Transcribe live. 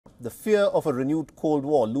The fear of a renewed Cold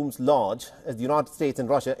War looms large as the United States and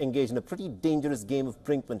Russia engage in a pretty dangerous game of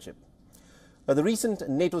brinksmanship. At the recent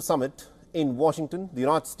NATO Summit in Washington, the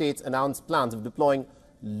United States announced plans of deploying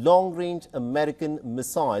long-range American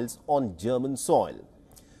missiles on German soil.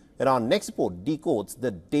 And our next report decodes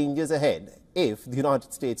the dangers ahead if the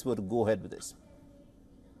United States were to go ahead with this.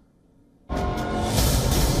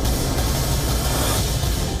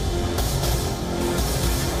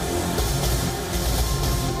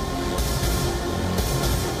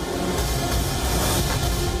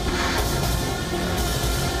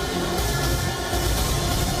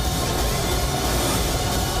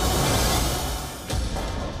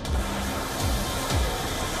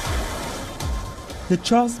 The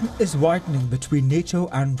chasm is widening between NATO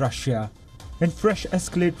and Russia. In fresh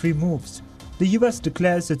escalatory moves, the US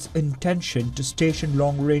declares its intention to station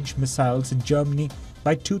long-range missiles in Germany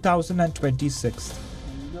by 2026.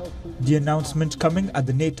 The announcement coming at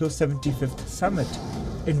the NATO 75th Summit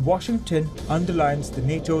in Washington underlines the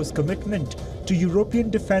NATO's commitment to European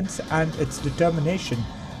defense and its determination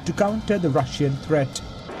to counter the Russian threat.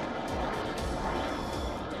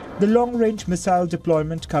 The long-range missile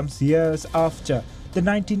deployment comes years after the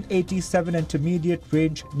 1987 Intermediate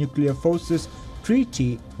Range Nuclear Forces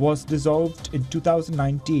Treaty was dissolved in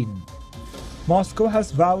 2019. Moscow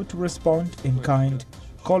has vowed to respond in kind,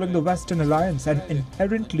 calling the Western alliance an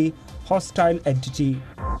inherently hostile entity.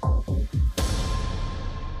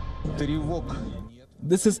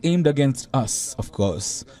 This is aimed against us, of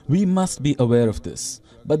course. We must be aware of this.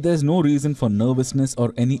 But there's no reason for nervousness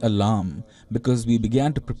or any alarm, because we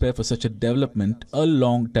began to prepare for such a development a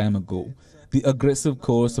long time ago. The aggressive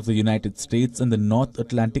course of the United States and the North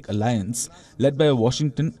Atlantic Alliance, led by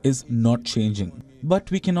Washington, is not changing.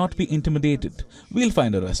 But we cannot be intimidated. We'll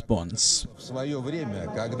find a response.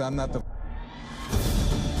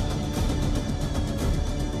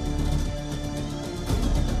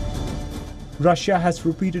 Russia has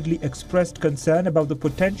repeatedly expressed concern about the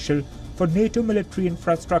potential for NATO military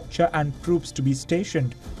infrastructure and troops to be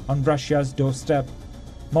stationed on Russia's doorstep.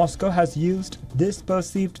 Moscow has used this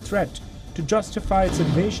perceived threat to justify its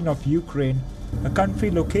invasion of Ukraine, a country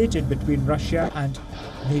located between Russia and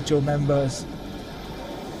NATO members.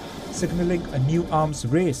 Signaling a new arms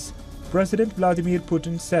race, President Vladimir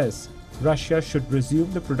Putin says Russia should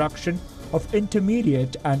resume the production of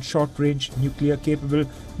intermediate and short-range nuclear-capable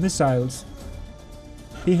missiles.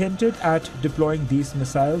 He hinted at deploying these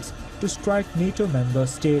missiles to strike NATO member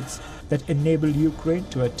states that enable Ukraine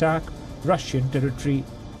to attack Russian territory.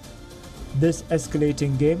 This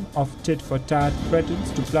escalating game of tit-for-tat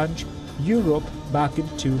threatens to plunge Europe back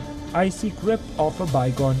into icy grip of a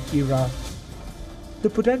bygone era. The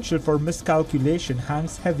potential for miscalculation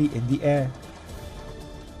hangs heavy in the air.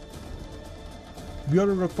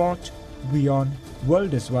 Bureau Report, WION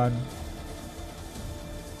World is One.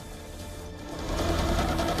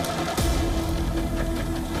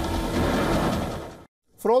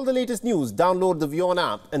 For all the latest news, download the WION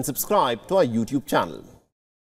app and subscribe to our YouTube channel.